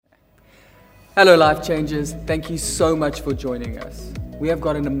Hello, Life Changers. Thank you so much for joining us. We have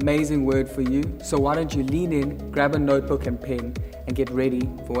got an amazing word for you, so why don't you lean in, grab a notebook and pen, and get ready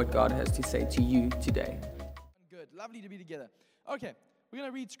for what God has to say to you today. Good. Lovely to be together. Okay, we're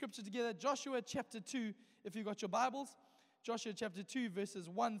going to read scripture together. Joshua chapter 2, if you've got your Bibles. Joshua chapter 2, verses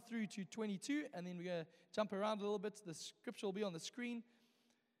 1 through to 22, and then we're going to jump around a little bit. The scripture will be on the screen.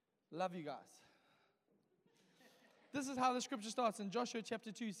 Love you guys. This is how the scripture starts in Joshua chapter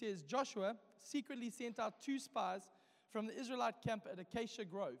 2. Says, Joshua secretly sent out 2 spies from the Israelite camp at Acacia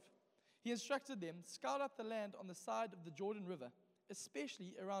Grove. He instructed them, scout out the land on the side of the Jordan River,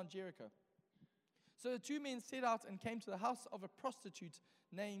 especially around Jericho. So the 2 men set out and came to the house of a prostitute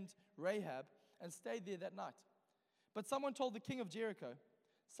named Rahab and stayed there that night. But someone told the king of Jericho,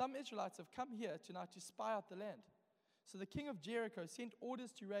 some Israelites have come here tonight to spy out the land. So the king of Jericho sent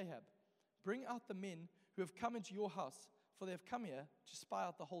orders to Rahab, bring out the men who have come into your house, for they have come here to spy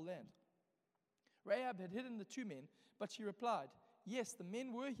out the whole land. Rahab had hidden the 2 men, but she replied, yes, the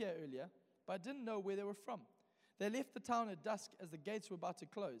men were here earlier, but I didn't know where they were from. They left the town at dusk as the gates were about to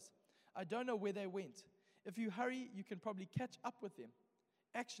close. I don't know where they went. If you hurry, you can probably catch up with them.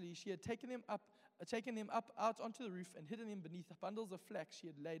 Actually, she had taken them up out onto the roof and hidden them beneath bundles of flax she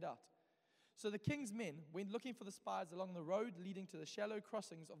had laid out. So the king's men went looking for the spies along the road leading to the shallow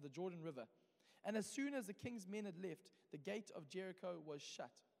crossings of the Jordan River. And as soon as the king's men had left, the gate of Jericho was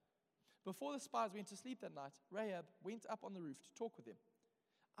shut. Before the spies went to sleep that night, Rahab went up on the roof to talk with them.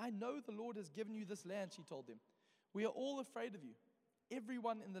 I know the Lord has given you this land, she told them. We are all afraid of you.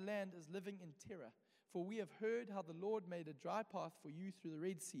 Everyone in the land is living in terror, for we have heard how the Lord made a dry path for you through the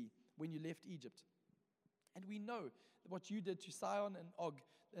Red Sea when you left Egypt. And we know what you did to Sihon and Og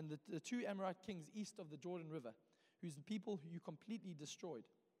and the 2 Amorite kings east of the Jordan River, whose people you completely destroyed.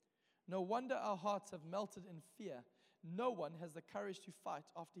 No wonder our hearts have melted in fear. No one has the courage to fight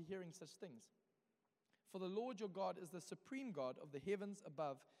after hearing such things. For the Lord your God is the supreme God of the heavens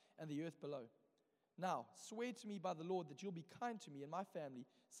above and the earth below. Now, swear to me by the Lord that you'll be kind to me and my family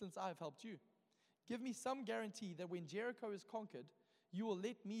since I have helped you. Give me some guarantee that when Jericho is conquered, you will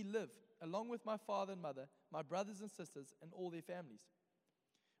let me live, along with my father and mother, my brothers and sisters, and all their families.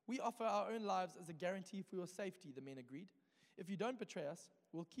 We offer our own lives as a guarantee for your safety, the men agreed. If you don't betray us,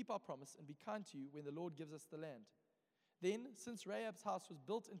 we'll keep our promise and be kind to you when the Lord gives us the land. Then, since Rahab's house was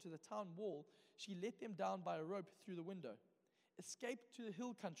built into the town wall, she let them down by a rope through the window. Escape to the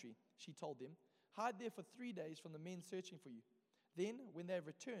hill country, she told them. Hide there for 3 days from the men searching for you. Then, when they have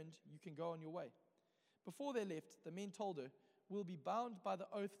returned, you can go on your way. Before they left, the men told her, we'll be bound by the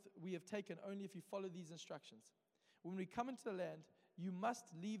oath we have taken only if you follow these instructions. When we come into the land, you must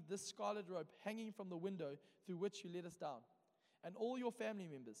leave this scarlet rope hanging from the window through which you let us down. And all your family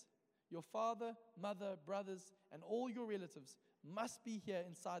members, your father, mother, brothers, and all your relatives must be here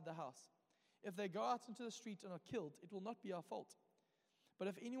inside the house. If they go out into the street and are killed, it will not be our fault. But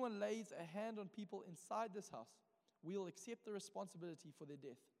if anyone lays a hand on people inside this house, we will accept the responsibility for their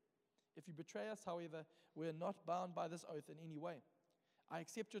death. If you betray us, however, we are not bound by this oath in any way. I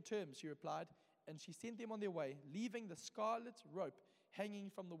accept your terms, she replied, and she sent them on their way, leaving the scarlet rope hanging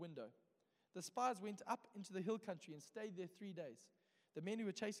from the window. The spies went up into the hill country and stayed there 3 days. The men who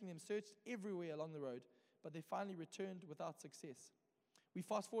were chasing them searched everywhere along the road, but they finally returned without success. We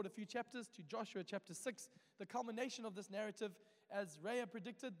fast forward a few chapters to Joshua chapter 6, the culmination of this narrative. As Rahab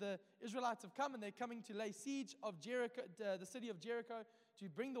predicted, the Israelites have come and they're coming to lay siege of Jericho, the city of Jericho, to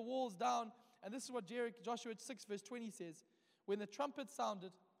bring the walls down. And this is what Joshua 6 verse 20 says. When the trumpet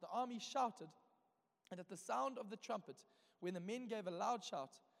sounded, the army shouted, and at the sound of the trumpet, when the men gave a loud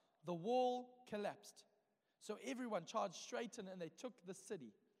shout, the wall collapsed. So everyone charged straight in and they took the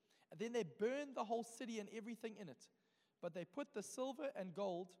city. And then they burned the whole city and everything in it. But they put the silver and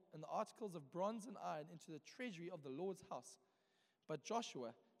gold and the articles of bronze and iron into the treasury of the Lord's house. But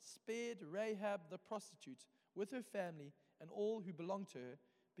Joshua spared Rahab the prostitute with her family and all who belonged to her,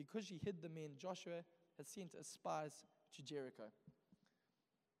 because she hid the men Joshua had sent as spies to Jericho.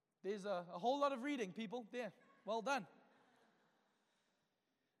 There's a whole lot of reading, people. There. Well done.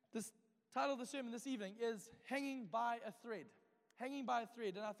 This title of the sermon this evening is Hanging by a Thread. Hanging by a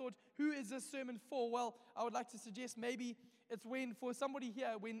thread. And I thought, who is this sermon for? Well, I would like to suggest maybe it's for somebody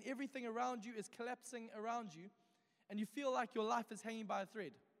here, when everything around you is collapsing around you, and you feel like your life is hanging by a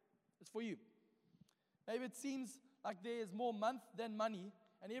thread. It's for you. Maybe it seems like there's more month than money,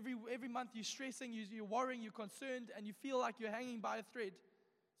 and every month you're stressing, you're worrying, you're concerned, and you feel like you're hanging by a thread.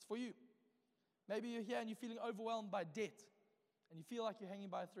 It's for you. Maybe you're here and you're feeling overwhelmed by debt, and you feel like you're hanging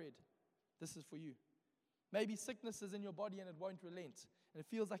by a thread. This is for you. Maybe sickness is in your body and it won't relent, and it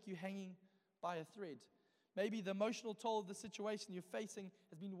feels like you're hanging by a thread. Maybe the emotional toll of the situation you're facing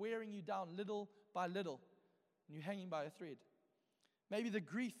has been wearing you down little by little, and you're hanging by a thread. Maybe the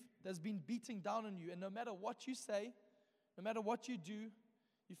grief that's been beating down on you, and no matter what you say, no matter what you do,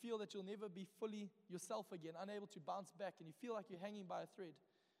 you feel that you'll never be fully yourself again, unable to bounce back, and you feel like you're hanging by a thread,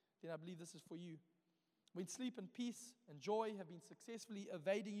 then I believe this is for you. When sleep and peace and joy have been successfully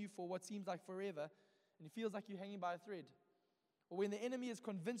evading you for what seems like forever, and it feels like you're hanging by a thread, or when the enemy has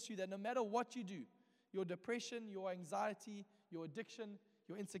convinced you that no matter what you do, your depression, your anxiety, your addiction,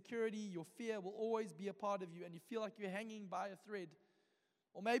 your insecurity, your fear will always be a part of you, and you feel like you're hanging by a thread.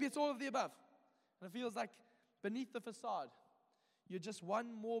 Or maybe it's all of the above, and it feels like beneath the facade, you're just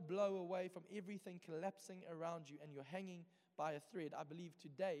one more blow away from everything collapsing around you, and you're hanging by a thread. I believe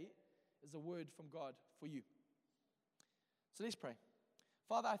today is a word from God for you. So let's pray.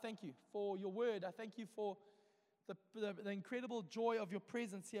 Father, I thank you for your word. I thank you for the incredible joy of your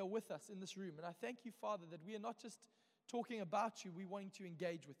presence here with us in this room. And I thank you, Father, that we are not just talking about you, we're wanting to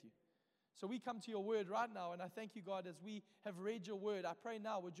engage with you. So we come to your word right now, and I thank you, God, as we have read your word. I pray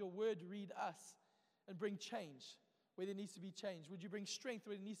now, would your word read us and bring change where there needs to be change? Would you bring strength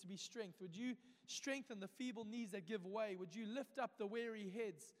where there needs to be strength? Would you strengthen the feeble knees that give way? Would you lift up the weary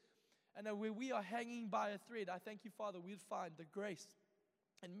heads? And where we are hanging by a thread, I thank you, Father, we'd find the grace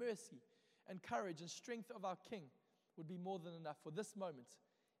and mercy and courage and strength of our King would be more than enough for this moment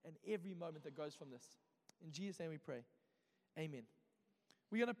and every moment that goes from this. In Jesus' name we pray. Amen.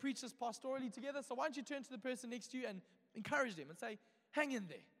 We're going to preach this pastorally together, so why don't you turn to the person next to you and encourage them and say, hang in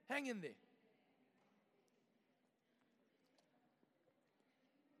there, hang in there.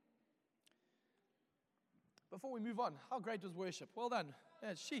 Before we move on, how great was worship? Well done.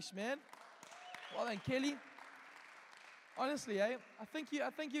 Yeah, sheesh, man. Well done, Kelly. Honestly, I think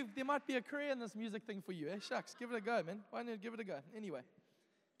there might be a career in this music thing for you. Shucks, give it a go, man. Why don't you give it a go? Anyway,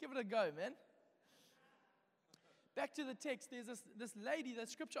 give it a go, man. Back to the text, there's this lady, the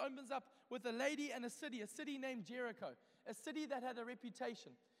scripture opens up with a lady and a city named Jericho, a city that had a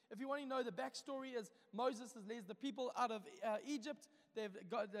reputation. If you want to know the backstory, is Moses has led the people out of Egypt. They've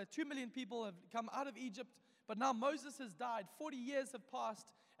got 2 million people have come out of Egypt, but now Moses has died. 40 years have passed,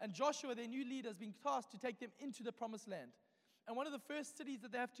 and Joshua, their new leader, has been tasked to take them into the promised land. And one of the first cities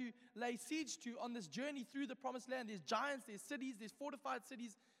that they have to lay siege to on this journey through the promised land, there's giants, there's cities, there's fortified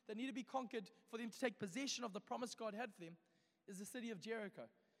cities that need to be conquered for them to take possession of the promise God had for them, is the city of Jericho.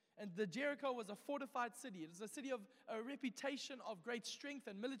 And the Jericho was a fortified city. It was a city of a reputation of great strength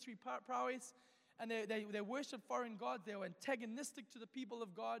and military prowess. And they worshipped foreign gods. They were antagonistic to the people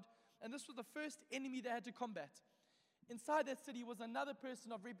of God. And this was the first enemy they had to combat. Inside that city was another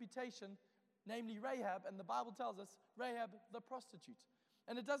person of reputation, namely Rahab. And the Bible tells us Rahab the prostitute.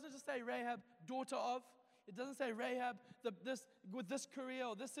 And it doesn't just say Rahab, daughter of. It doesn't say Rahab with this career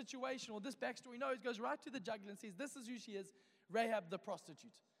or this situation or this backstory. No, it goes right to the jugular and says, this is who she is, Rahab the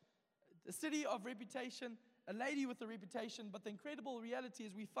prostitute. A city of reputation, a lady with a reputation, but the incredible reality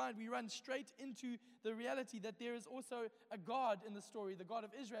is we run straight into the reality that there is also a God in the story, the God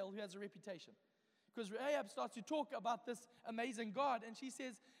of Israel, who has a reputation. Because Rahab starts to talk about this amazing God, and she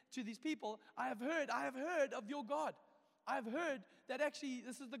says to these people, I have heard of your God. I've heard that actually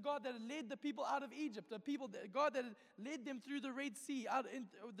this is the God that led the people out of Egypt, the God that led them through the Red Sea,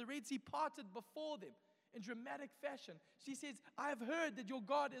 the Red Sea parted before them in dramatic fashion. She says, I've heard that your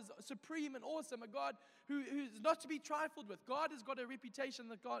God is supreme and awesome, a God who's not to be trifled with. God has got a reputation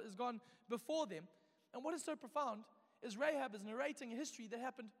that God has gone before them. And what is so profound is Rahab is narrating a history that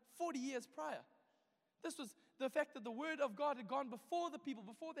happened 40 years prior. This was the fact that the word of God had gone before the people,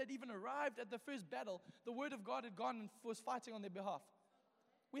 before they'd even arrived at the first battle. The word of God had gone and was fighting on their behalf.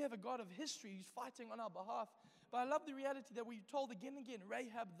 We have a God of history who's fighting on our behalf. But I love the reality that we're told again and again,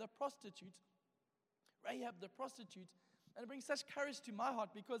 Rahab the prostitute. Rahab the prostitute. And it brings such courage to my heart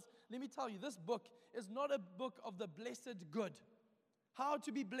because, let me tell you, this book is not a book of the blessed good. How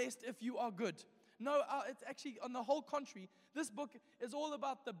to be blessed if you are good. No, it's actually on the whole contrary. This book is all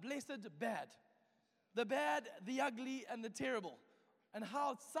about the blessed bad. The bad, the ugly, and the terrible. And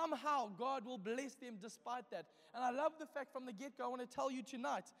how somehow God will bless them despite that. And I love the fact from the get-go, I want to tell you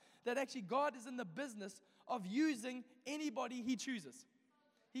tonight, that actually God is in the business of using anybody He chooses.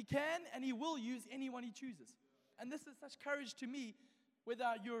 He can and He will use anyone He chooses. And this is such courage to me, whether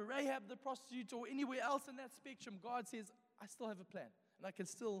you're Rahab the prostitute or anywhere else in that spectrum, God says, I still have a plan and I can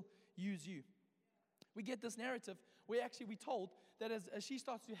still use you. We get this narrative where actually we're told that as she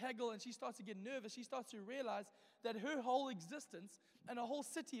starts to haggle and she starts to get nervous, she starts to realize that her whole existence and a whole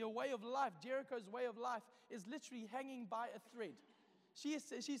city, a way of life, Jericho's way of life, is literally hanging by a thread. She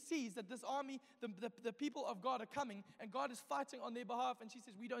sees that this army, the people of God are coming, and God is fighting on their behalf, and she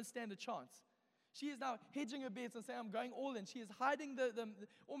says, we don't stand a chance. She is now hedging her bets and saying, I'm going all in. She is hiding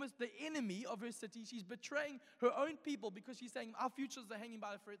almost the enemy of her city. She's betraying her own people because she's saying, our futures are hanging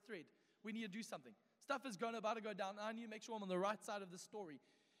by a thread. We need to do something. Stuff is about to go down. I need to make sure I'm on the right side of the story.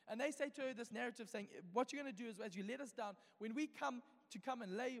 And they say to her this narrative saying, what you're going to do is as you let us down, when we come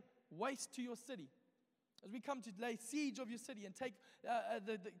and lay waste to your city, as we come to lay siege of your city and take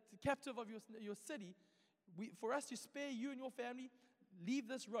the captive of your city, for us to spare you and your family, leave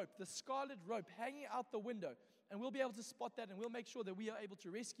this rope, the scarlet rope, hanging out the window, and we'll be able to spot that, and we'll make sure that we are able to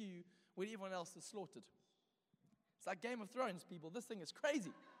rescue you when everyone else is slaughtered. It's like Game of Thrones, people. This thing is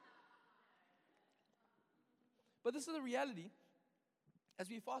crazy. But this is the reality. As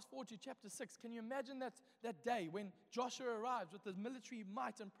we fast forward to chapter 6, can you imagine that day when Joshua arrives with the military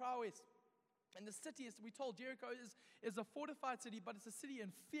might and prowess? And the city, as we told, Jericho is a fortified city, but it's a city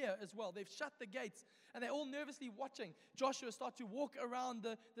in fear as well. They've shut the gates, and they're all nervously watching Joshua start to walk around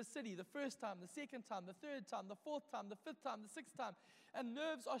the city the first time, the second time, the third time, the fourth time, the fifth time, the sixth time. And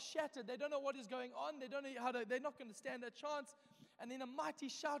nerves are shattered. They don't know what is going on. They don't know they're not going to stand a chance. And then a mighty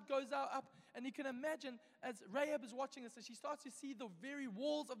shout goes up, and you can imagine as Rahab is watching this, as she starts to see the very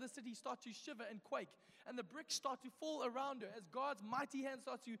walls of the city start to shiver and quake, and the bricks start to fall around her, as God's mighty hand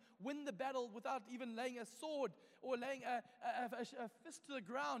starts to win the battle without even laying a sword or laying a fist to the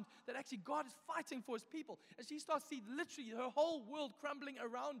ground, that actually God is fighting for his people. As she starts to see literally her whole world crumbling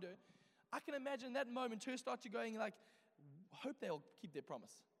around her, I can imagine that moment her start to going like, I hope they'll keep their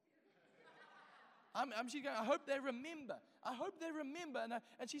promise. She's going, I hope they remember. I hope they remember.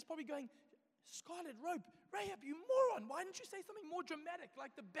 And she's probably going, scarlet rope, Rahab, you moron. Why didn't you say something more dramatic,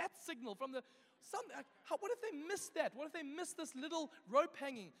 like the bat signal from the something? What if they missed that? What if they missed this little rope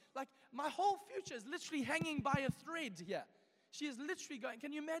hanging? Like, my whole future is literally hanging by a thread here. She is literally going,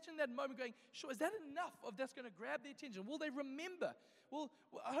 can you imagine that moment going, sure, is that enough of that's going to grab their attention? Will they remember? Well,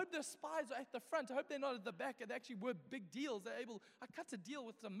 I hope the spies are at the front. I hope they're not at the back. And they actually were big deals. I cut a deal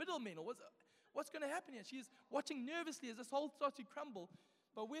with some middlemen. Or what's going to happen here? She is watching nervously as this whole starts to crumble.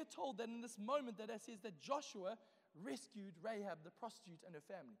 But we're told that in this moment that it says that Joshua rescued Rahab, the prostitute, and her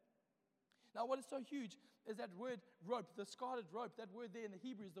family. Now, what is so huge is that word rope, the scarlet rope. That word there in the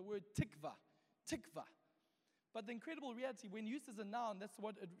Hebrew is the word tikva. Tikva. But the incredible reality, when used as a noun, that's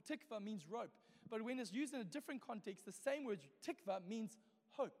what tikva means, rope. But when it's used in a different context, the same word tikva means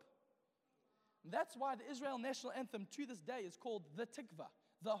hope. And that's why the Israel national anthem to this day is called the tikva,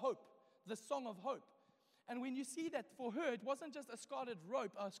 the hope, the song of hope. And when you see that for her, it wasn't just a scarlet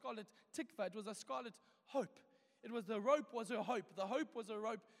rope, a scarlet tikva, it was a scarlet hope. It was the rope was her hope. The hope was her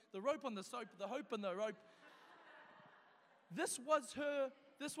rope. The rope on the soap, the hope on the rope. This was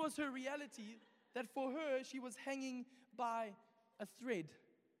her reality, that for her, she was hanging by a thread,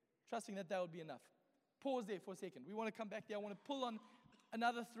 trusting that would be enough. Pause there for a second. We want to come back there. I want to pull on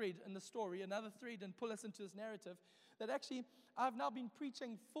another thread in the story, another thread, and pull us into this narrative that actually I've now been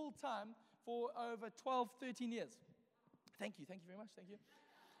preaching full time for over 12, 13 years. Thank you very much, thank you.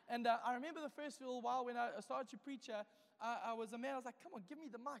 And I remember the first little while when I started to preach, I was a man, I was like, come on, give me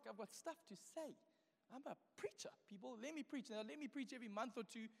the mic, I've got stuff to say. I'm a preacher, people, let me preach. Now, let me preach every month or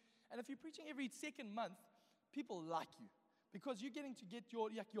two, and if you're preaching every second month, people like you, because you're getting to get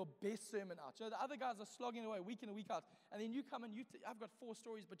your best sermon out. You know, the other guys are slogging away week in and week out, and then you come and I've got 4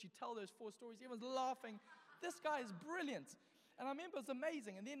 stories, but you tell those 4 stories, everyone's laughing. This guy is brilliant. And I remember it was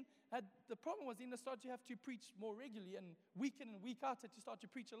amazing. And then the problem was then I started to have to preach more regularly, and week in and week out I had to start to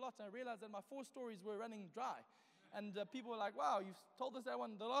preach a lot. And I realized that my 4 stories were running dry. And people were like, wow, you told us that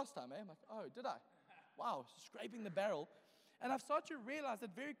one the last time, eh? I'm like, oh, did I? Wow, scraping the barrel. And I've started to realize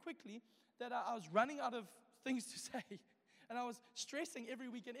that very quickly that I was running out of things to say. And I was stressing every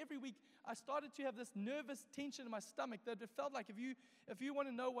week. And every week I started to have this nervous tension in my stomach that it felt like if you want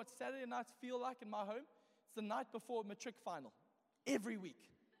to know what Saturday nights feel like in my home, it's the night before matric final. Every week.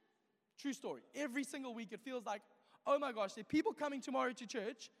 True story. Every single week it feels like, oh my gosh, there are people coming tomorrow to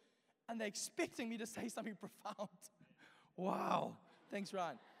church and they're expecting me to say something profound. Wow. Thanks,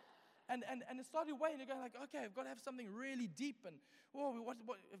 Ryan. And it started weighing. You're going like, okay, I've got to have something really deep and what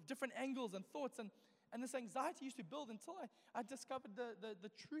different angles and thoughts. And this anxiety used to build until I discovered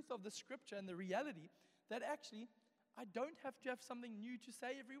the truth of the scripture and the reality that actually I don't have to have something new to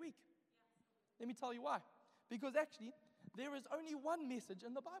say every week. Let me tell you why. Because actually, there is only one message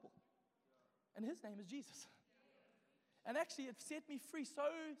in the Bible, and his name is Jesus. And actually, it set me free so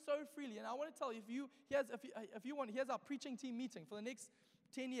freely. And I want to tell you, if you want, here's our preaching team meeting for the next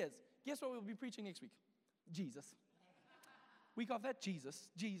 10 years. Guess what we'll be preaching next week? Jesus. Week after that, Jesus.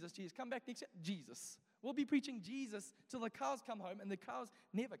 Come back next year, Jesus. We'll be preaching Jesus till the cows come home, and the cows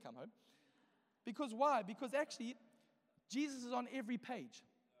never come home. Because why? Because actually, Jesus is on every page.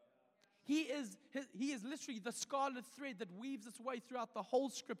 He is literally the scarlet thread that weaves its way throughout the whole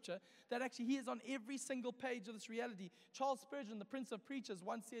Scripture, that actually He is on every single page of this reality. Charles Spurgeon, the Prince of Preachers,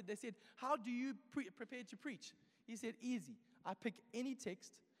 once said, they said, how do you prepare to preach? He said, easy. I pick any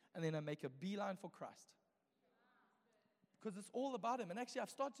text and then I make a beeline for Christ. Because it's all about Him. And actually, I've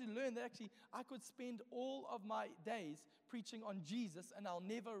started to learn that actually I could spend all of my days preaching on Jesus and I'll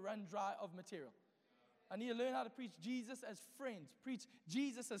never run dry of material. I need to learn how to preach Jesus as friend, preach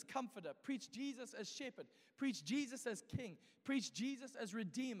Jesus as comforter, preach Jesus as shepherd, preach Jesus as king, preach Jesus as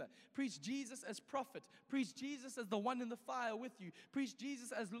redeemer, preach Jesus as prophet, preach Jesus as the one in the fire with you, preach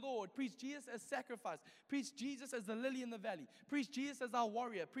Jesus as Lord, preach Jesus as sacrifice, preach Jesus as the lily in the valley, preach Jesus as our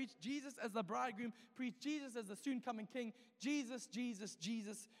warrior, preach Jesus as the bridegroom, preach Jesus as the soon coming king. Jesus, Jesus,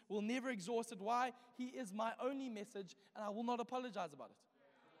 Jesus will never exhaust it. Why? He is my only message and I will not apologize about it.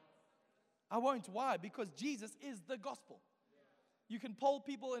 I won't. Why? Because Jesus is the gospel. You can poll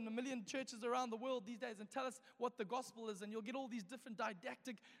people in 1 million churches around the world these days and tell us what the gospel is, and you'll get all these different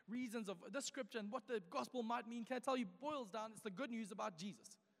didactic reasons of this scripture and what the gospel might mean. Can I tell you, boils down, it's the good news about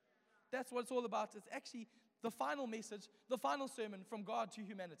Jesus. That's what it's all about. It's actually the final message, the final sermon from God to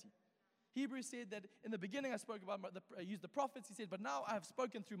humanity. Hebrews said that in the beginning I spoke about, I used the prophets, he said, but now I have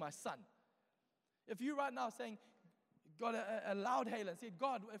spoken through my son. If you right now saying, got a loud hail and said,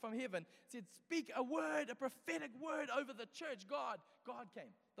 God, from heaven, said, speak a word, a prophetic word over the church. God came.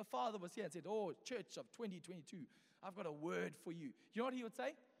 The Father was here and said, oh, church of 2022, I've got a word for you. You know what He would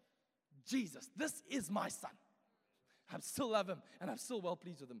say? Jesus, this is my son. I still love Him and I'm still well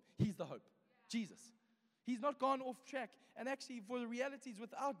pleased with Him. He's the hope. Jesus. He's not gone off track. And actually, for the realities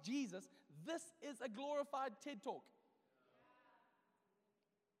without Jesus, this is a glorified TED Talk.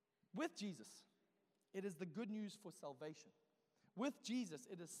 With Jesus, it is the good news for salvation. With Jesus,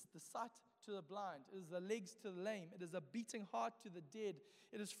 it is the sight to the blind. It is the legs to the lame. It is a beating heart to the dead.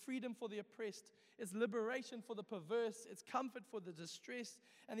 It is freedom for the oppressed. It's liberation for the perverse. It's comfort for the distressed.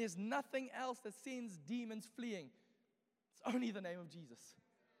 And there's nothing else that sends demons fleeing. It's only the name of Jesus.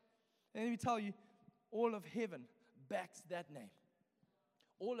 And let me tell you, all of heaven backs that name.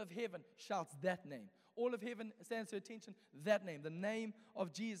 All of heaven shouts that name. All of heaven stands to attention, that name, the name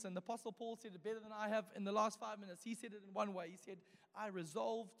of Jesus. And the Apostle Paul said it better than I have in the last 5 minutes. He said it in one way. He said, I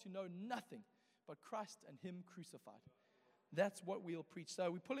resolve to know nothing but Christ and Him crucified. That's what we'll preach. So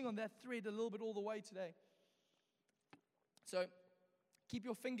we're pulling on that thread a little bit all the way today. So keep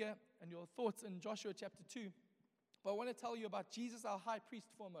your finger and your thoughts in Joshua chapter 2. But I want to tell you about Jesus, our high priest,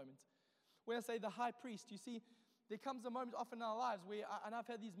 for a moment. When I say the high priest, you see, there comes a moment often in our lives where, and I've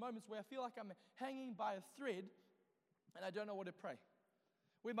had these moments where I feel like I'm hanging by a thread and I don't know what to pray.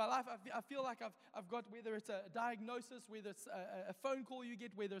 Where in my life, I feel like I've got, whether it's a diagnosis, whether it's a phone call you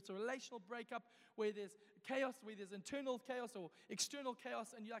get, whether it's a relational breakup, where there's chaos, where there's internal chaos or external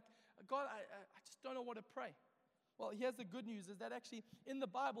chaos, and you're like, God, I just don't know what to pray. Well, here's the good news, is that actually in the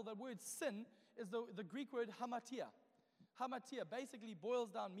Bible, the word sin is the Greek word hamatia. Hamatia basically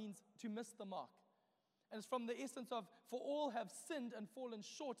boils down, means to miss the mark. And it's from the essence of, for all have sinned and fallen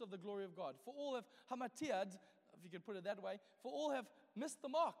short of the glory of God. For all have hamatiad, if you can put it that way, for all have missed the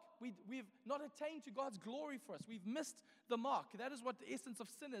mark. We've not attained to God's glory for us. We've missed the mark. That is what the essence of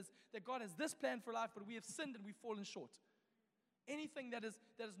sin is, that God has this plan for life, but we have sinned and we've fallen short. Anything that is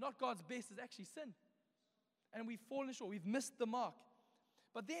not God's best is actually sin. And we've fallen short. We've missed the mark.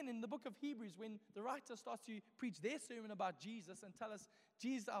 But then in the book of Hebrews, when the writer starts to preach their sermon about Jesus and tell us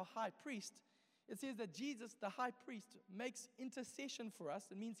Jesus, our high priest, it says that Jesus, the high priest, makes intercession for us.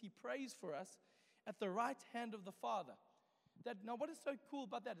 It means He prays for us at the right hand of the Father. Now, what is so cool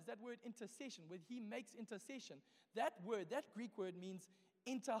about that is that word intercession, where He makes intercession. That word, that Greek word, means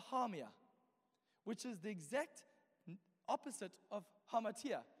interhamia, which is the exact opposite of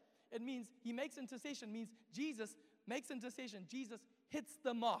hamatia. It means He makes intercession, means Jesus makes intercession. Jesus hits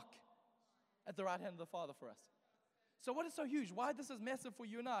the mark at the right hand of the Father for us. So what is so huge, why this is massive for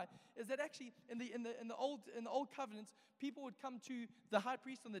you and I, is that actually in the old covenant, people would come to the high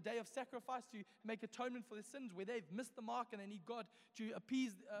priest on the day of sacrifice to make atonement for their sins, where they've missed the mark and they need God to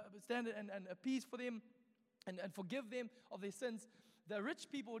stand and appease for them and forgive them of their sins. The rich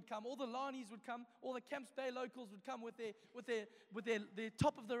people would come, all the Lanis would come, all the Camps Bay locals would come with their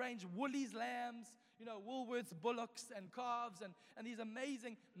top of the range Woolies lambs, Woolworths bullocks and calves and these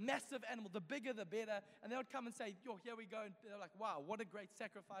amazing, massive animals. The bigger, the better. And they would come and say, yo, here we go. And they're like, wow, what a great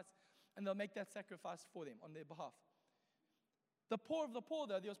sacrifice. And they'll make that sacrifice for them on their behalf. The poor of the poor,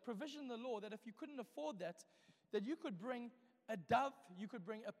 though, there was provision in the law that if you couldn't afford that you could bring a dove, you could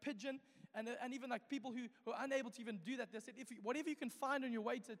bring a pigeon, and even like people who are unable to even do that, they said, whatever you can find on your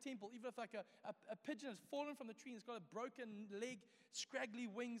way to the temple, even if like a pigeon has fallen from the tree and it's got a broken leg, scraggly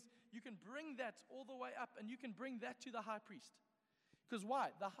wings, you can bring that all the way up, and you can bring that to the high priest. Because why?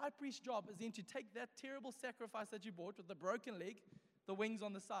 The high priest's job is then to take that terrible sacrifice that you brought with the broken leg, the wings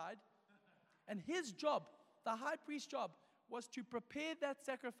on the side, and his job, the high priest's job, was to prepare that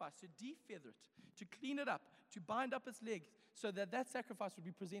sacrifice, to defeather it, to clean it up, to bind up its legs, so that that sacrifice would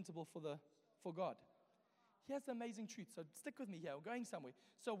be presentable for God. Here's the amazing truth. So stick with me here. We're going somewhere.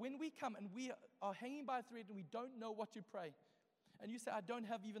 So when we come and we are hanging by a thread and we don't know what to pray, and you say, I don't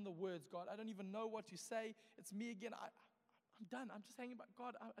have even the words, God. I don't even know what to say. It's me again. I'm done. I'm just hanging by.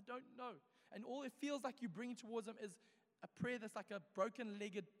 God, I don't know. And all it feels like you bring towards him is a prayer that's like a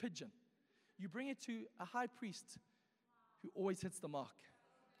broken-legged pigeon. You bring it to a high priest who always hits the mark,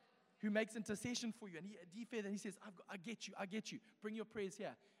 who makes intercession for you, and he defeathers, and he says, I get you. Bring your prayers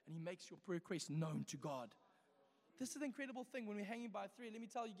here. And he makes your prayer request known to God. This is the incredible thing when we're hanging by a thread. Let me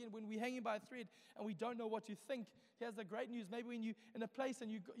tell you again, when we're hanging by a thread and we don't know what to think, here's the great news. Maybe when you're in a place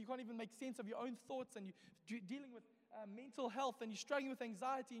and you can't even make sense of your own thoughts, and you're dealing with mental health, and you're struggling with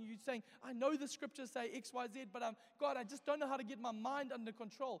anxiety, and you're saying, I know the scriptures say X, Y, Z, but God, I just don't know how to get my mind under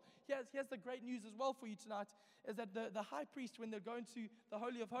control. Here's the great news as well for you tonight, is that the high priest, when they're going to the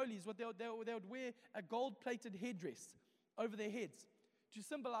Holy of Holies, what they would wear a gold-plated headdress over their heads to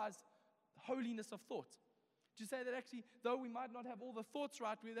symbolize holiness of thought. To say that actually, though we might not have all the thoughts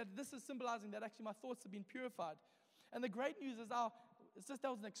right, that this is symbolizing that actually my thoughts have been purified. And the great news is that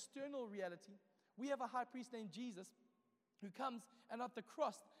was an external reality. We have a high priest named Jesus who comes, and at the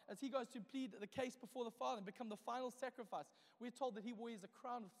cross, as he goes to plead the case before the Father and become the final sacrifice, we're told that he wears a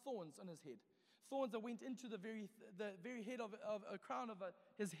crown of thorns on his head. Thorns that went into the very head of a crown of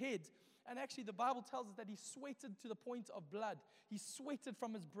his head. And actually, the Bible tells us that he sweated to the point of blood. He sweated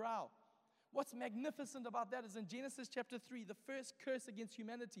from his brow. What's magnificent about that is in Genesis chapter 3, the first curse against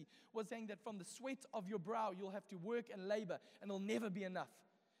humanity was saying that from the sweat of your brow, you'll have to work and labor, and it'll never be enough.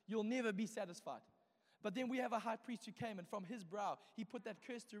 You'll never be satisfied. But then we have a high priest who came, and from his brow, he put that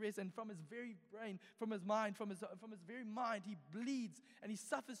curse to rest, and from his very brain, from his mind, from his very mind, he bleeds, and he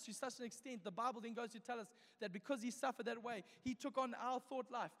suffers to such an extent. The Bible then goes to tell us that because he suffered that way, he took on our thought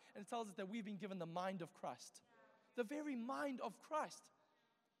life, and it tells us that we've been given the mind of Christ. The very mind of Christ.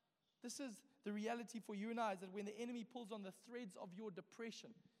 This is the reality for you and I, is that when the enemy pulls on the threads of your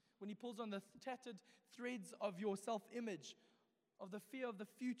depression, when he pulls on the tattered threads of your self-image, of the fear of the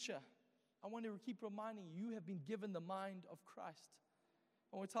future, I want to keep reminding you, you have been given the mind of Christ.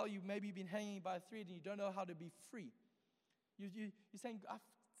 I want to tell you, maybe you've been hanging by a thread and you don't know how to be free. You're saying, I've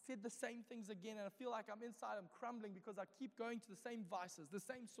said the same things again, and I feel like I'm crumbling because I keep going to the same vices, the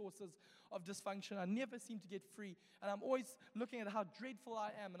same sources of dysfunction. I never seem to get free, and I'm always looking at how dreadful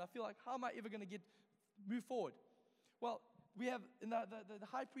I am, and I feel like, how am I ever going to move forward? Well, we have in the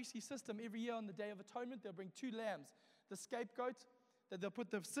high priestly system, every year on the Day of Atonement, they'll bring 2 lambs, the scapegoat, that they'll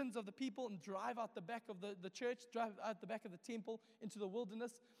put the sins of the people and drive out the back of the church, drive out the back of the temple into the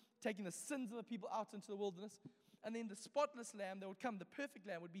wilderness, taking the sins of the people out into the wilderness. And then the spotless lamb that would come, the perfect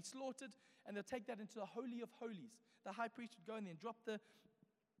lamb, would be slaughtered, and they'll take that into the Holy of Holies. The high priest would go in there and drop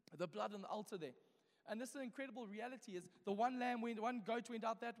the blood on the altar there. And this is an incredible reality, is the one goat went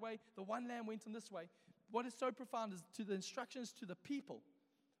out that way, the one lamb went in this way. What is so profound is to the instructions to the people,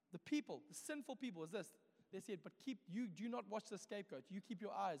 the sinful people, is this. They said, but you do not watch the scapegoat. You keep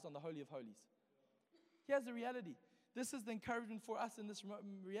your eyes on the Holy of Holies. Here's the reality. This is the encouragement for us in this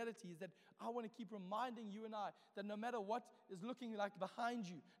reality, is that I want to keep reminding you and I that no matter what is looking like behind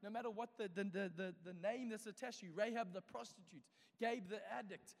you, no matter what the name that's attached to you, Rahab the prostitute, Gabe the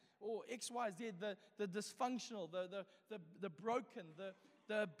addict, or XYZ, the dysfunctional, the broken, the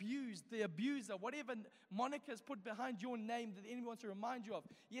abused, the abuser, whatever moniker is put behind your name that the enemy wants to remind you of.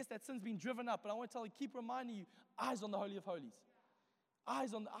 Yes, that sin's been driven up, but I want to tell you, keep reminding you, eyes on the Holy of Holies.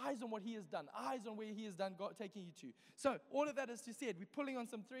 Eyes on what he has done. Eyes on where he has done, God taking you to. So, all of that is to said, we're pulling on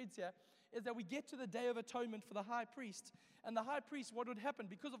some threads here, is that we get to the Day of Atonement for the high priest. And the high priest, what would happen?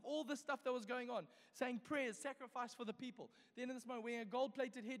 Because of all this stuff that was going on, saying prayers, sacrifice for the people. Then in this moment, wearing a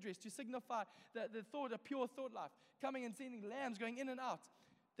gold-plated headdress to signify the thought, a pure thought life. Coming and sending lambs going in and out.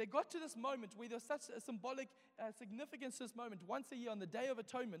 They got to this moment where there's such a symbolic significance to this moment. Once a year on the Day of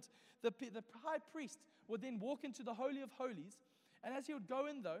Atonement, the high priest would then walk into the Holy of Holies. And as he would go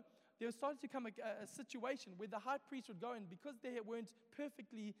in, though, there started to come a situation where the high priest would go in, because they weren't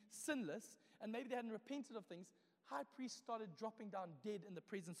perfectly sinless, and maybe they hadn't repented of things, high priests started dropping down dead in the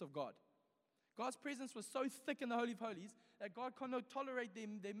presence of God. God's presence was so thick in the Holy of Holies that God could not tolerate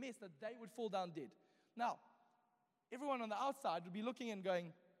their mess, that they would fall down dead. Now, everyone on the outside would be looking and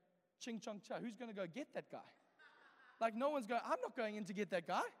going, ching chong cha, who's going to go get that guy? Like no one's going, I'm not going in to get that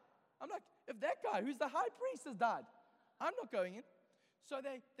guy. I'm like, if that guy who's the high priest has died, I'm not going in. So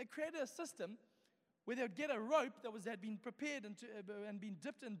they created a system where they would get a rope that had been prepared and been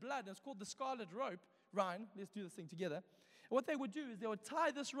dipped in blood. And it's called the scarlet rope. Ryan, let's do this thing together. And what they would do is they would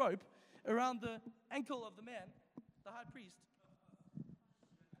tie this rope around the ankle of the man, the high priest.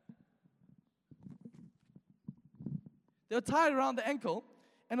 They would tie it around the ankle,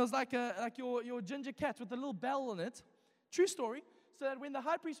 and it was like your ginger cat with a little bell on it. True story. So that when the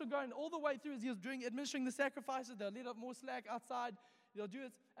high priest would go in all the way through as he was administering the sacrifices, they'll let up more slack outside. They'll do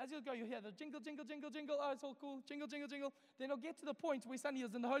it. As he'll go, you'll hear the jingle, jingle, jingle, jingle. Oh, it's all cool. Jingle, jingle, jingle. Then he'll get to the point where suddenly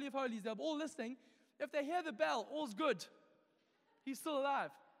he's in the Holy of Holies. They're all listening. If they hear the bell, all's good. He's still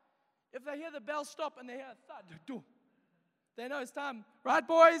alive. If they hear the bell stop and they hear a thud, they know it's time. Right,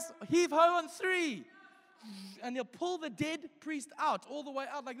 boys? Heave ho on 3. And they'll pull the dead priest out, all the way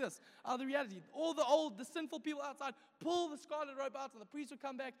out like this, out of the reality. All the sinful people outside, pull the scarlet rope out, and the priest will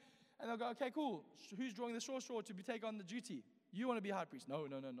come back, and they'll go, okay, cool. Who's drawing the short straw to take on the duty? You want to be high priest? No,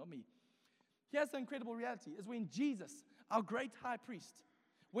 not me. Here's the incredible reality, is when Jesus, our great high priest,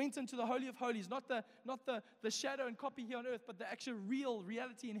 went into the Holy of Holies, not the shadow and copy here on earth, but the actual real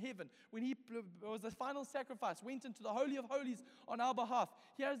reality in heaven. When he was the final sacrifice, went into the Holy of Holies on our behalf.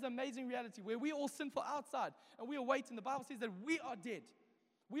 Here's the amazing reality where we're all sinful outside, and we are waiting. The Bible says that we are dead.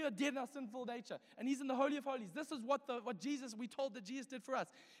 We are dead in our sinful nature, and he's in the Holy of Holies. This is what we told that Jesus did for us,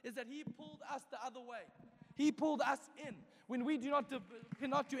 is that he pulled us the other way. He pulled us in. When we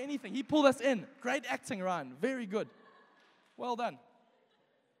cannot do anything, he pulled us in. Great acting, Ryan. Very good. Well done.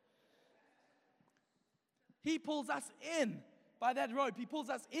 He pulls us in by that rope. He pulls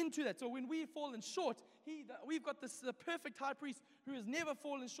us into that. So when we've fallen short, we've got the perfect high priest who has never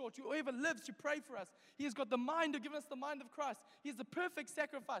fallen short, who ever lives to pray for us. He has got the mind to give us the mind of Christ. He is the perfect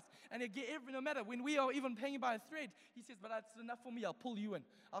sacrifice. And no matter when we are even hanging by a thread, he says, but that's enough for me. I'll pull you in.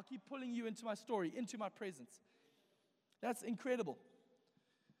 I'll keep pulling you into my story, into my presence. That's incredible.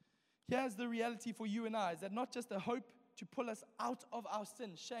 Here's the reality for you and I, is that not just a hope to pull us out of our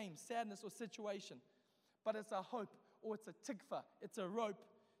sin, shame, sadness, or situation, but it's a hope, or it's a tikva, it's a rope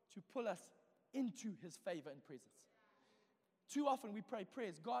to pull us into his favor and presence. Too often we pray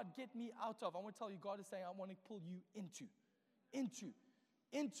prayers, God, get me out of. I want to tell you, God is saying, I want to pull you into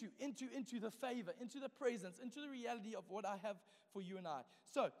the favor, into the presence, into the reality of what I have for you and I.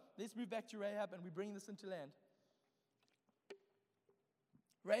 So, let's move back to Rahab, and we bring this into land.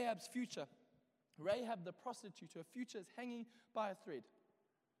 Rahab's future. Rahab the prostitute, her future is hanging by a thread.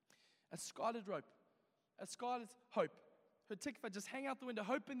 A scarlet rope. A scarlet hope. Her tikva just hang out the window,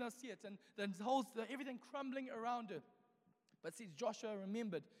 hoping they'll see it, and then everything crumbling around her. But see, Joshua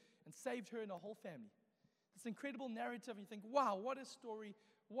remembered and saved her and her whole family. This incredible narrative, and you think, wow, what a story,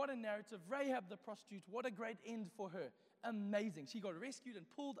 what a narrative. Rahab the prostitute, what a great end for her. Amazing. She got rescued and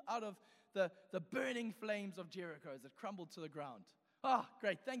pulled out of the burning flames of Jericho as it crumbled to the ground. Ah,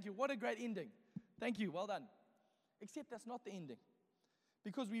 great, thank you. What a great ending. Thank you, well done. Except that's not the ending.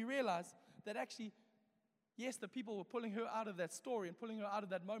 Because we realize that actually, yes, the people were pulling her out of that story and pulling her out of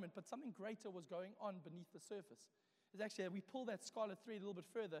that moment, but something greater was going on beneath the surface. It's actually, we pull that scarlet thread a little bit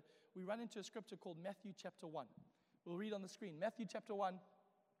further, we run into a scripture called Matthew chapter 1. We'll read on the screen. Matthew chapter 1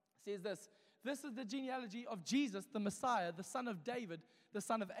 says this. This is the genealogy of Jesus, the Messiah, the son of David, the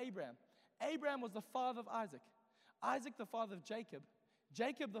son of Abraham. Abraham was the father of Isaac. Isaac, the father of Jacob.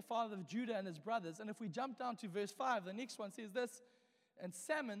 Jacob, the father of Judah and his brothers. And if we jump down to verse 5, the next one says this. And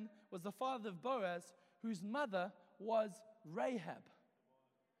Salmon was the father of Boaz, whose mother was Rahab.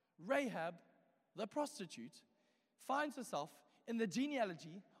 Rahab, the prostitute, finds herself in the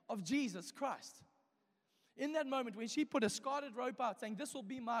genealogy of Jesus Christ. In that moment when she put a scarlet rope out saying, this will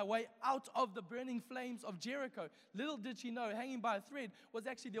be my way out of the burning flames of Jericho, little did she know, hanging by a thread, was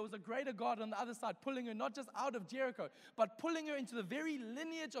actually there was a greater God on the other side pulling her not just out of Jericho, but pulling her into the very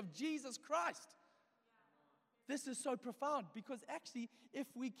lineage of Jesus Christ. This is so profound because actually, if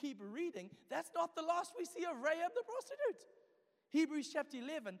we keep reading, that's not the last we see of Rahab the prostitute. Hebrews chapter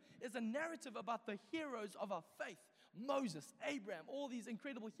 11 is a narrative about the heroes of our faith. Moses, Abraham, all these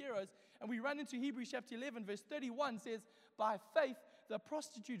incredible heroes. And we run into Hebrews chapter 11, verse 31 says, by faith, the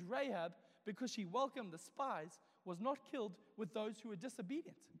prostitute Rahab, because she welcomed the spies, was not killed with those who were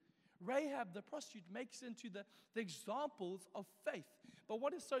disobedient. Rahab, the prostitute, makes into the examples of faith. But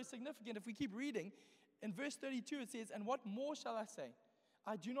what is so significant, if we keep reading, in verse 32 it says, and what more shall I say?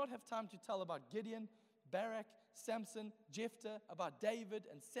 I do not have time to tell about Gideon, Barak, Samson, Jephthah, about David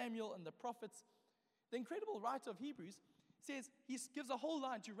and Samuel and the prophets. The incredible writer of Hebrews says, he gives a whole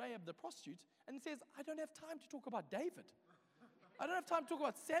line to Rahab the prostitute, and says, I don't have time to talk about David. I don't have time to talk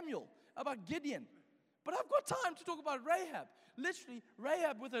about Samuel, about Gideon. But I've got time to talk about Rahab. Literally,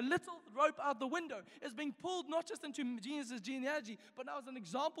 Rahab with a little rope out the window is being pulled not just into Jesus' genealogy, but now as an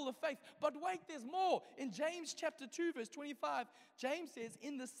example of faith. But wait, there's more. In James chapter 2, verse 25, James says,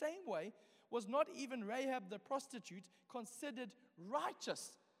 in the same way, was not even Rahab the prostitute considered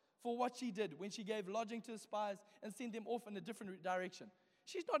righteous for what she did when she gave lodging to the spies and sent them off in a different direction?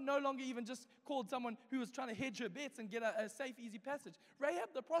 She's not no longer even just called someone who was trying to hedge her bets and get a safe, easy passage. Rahab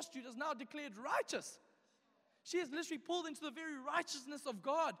the prostitute is now declared righteous. She is literally pulled into the very righteousness of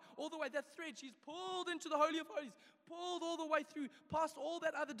God. All the way, that thread, she's pulled into the Holy of Holies, pulled all the way through, past all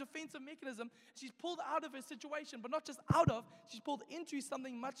that other defensive mechanism. She's pulled out of her situation, but not just out of, she's pulled into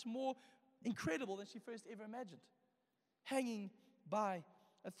something much more incredible than she first ever imagined. Hanging by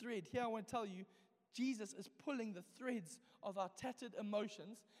a thread. Here I want to tell you, Jesus is pulling the threads of our tattered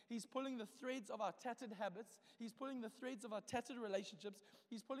emotions. He's pulling the threads of our tattered habits. He's pulling the threads of our tattered relationships.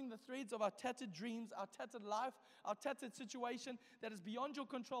 He's pulling the threads of our tattered dreams, our tattered life, our tattered situation that is beyond your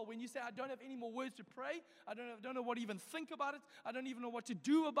control. When you say, I don't have any more words to pray, I don't know what to even think about it, I don't even know what to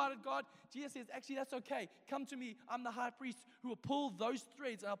do about it, God, Jesus says, actually, that's okay. Come to me. I'm the high priest who will pull those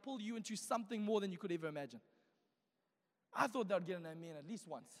threads, and I'll pull you into something more than you could ever imagine. I thought that would get an amen at least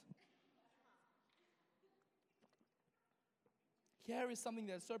once. Here is something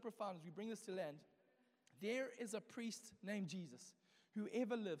that is so profound as we bring this to land. There is a priest named Jesus who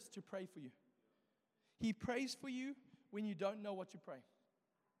ever lives to pray for you. He prays for you when you don't know what to pray.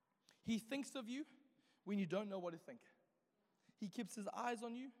 He thinks of you when you don't know what to think. He keeps his eyes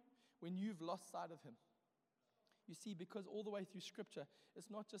on you when you've lost sight of him. You see, because all the way through Scripture, it's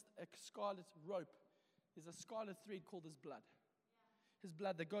not just a scarlet rope. There's a scarlet thread called his blood. His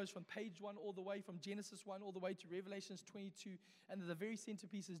blood that goes from page 1 all the way, from Genesis 1 all the way to Revelations 22. And the very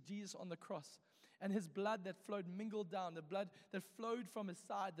centerpiece is Jesus on the cross. And his blood that flowed mingled down, the blood that flowed from his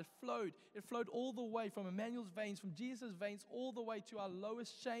side, it flowed all the way from Emmanuel's veins, from Jesus' veins, all the way to our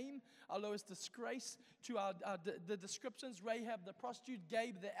lowest shame, our lowest disgrace, to the descriptions, Rahab, the prostitute,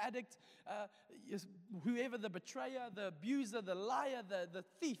 Gabe, the addict, whoever, the betrayer, the abuser, the liar, the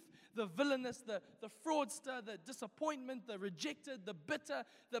thief, the villainous, the fraudster, the disappointment, the rejected, the bitter,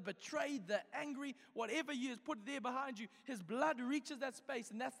 the betrayed, the angry, whatever you put there behind you, his blood reaches that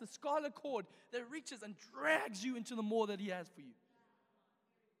space, and that's the scarlet cord that reaches and drags you into the more that he has for you.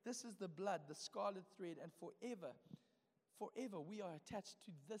 This is the blood, the scarlet thread, and forever we are attached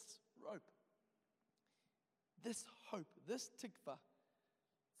to this rope, this hope, this tikva.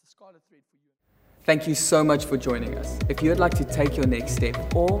 It's the scarlet thread for you. Thank you so much for joining us. If you'd like to take your next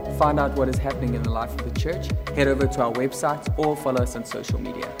step or find out what is happening in the life of the church, head over to our website or follow us on social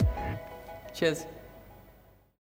media. Cheers.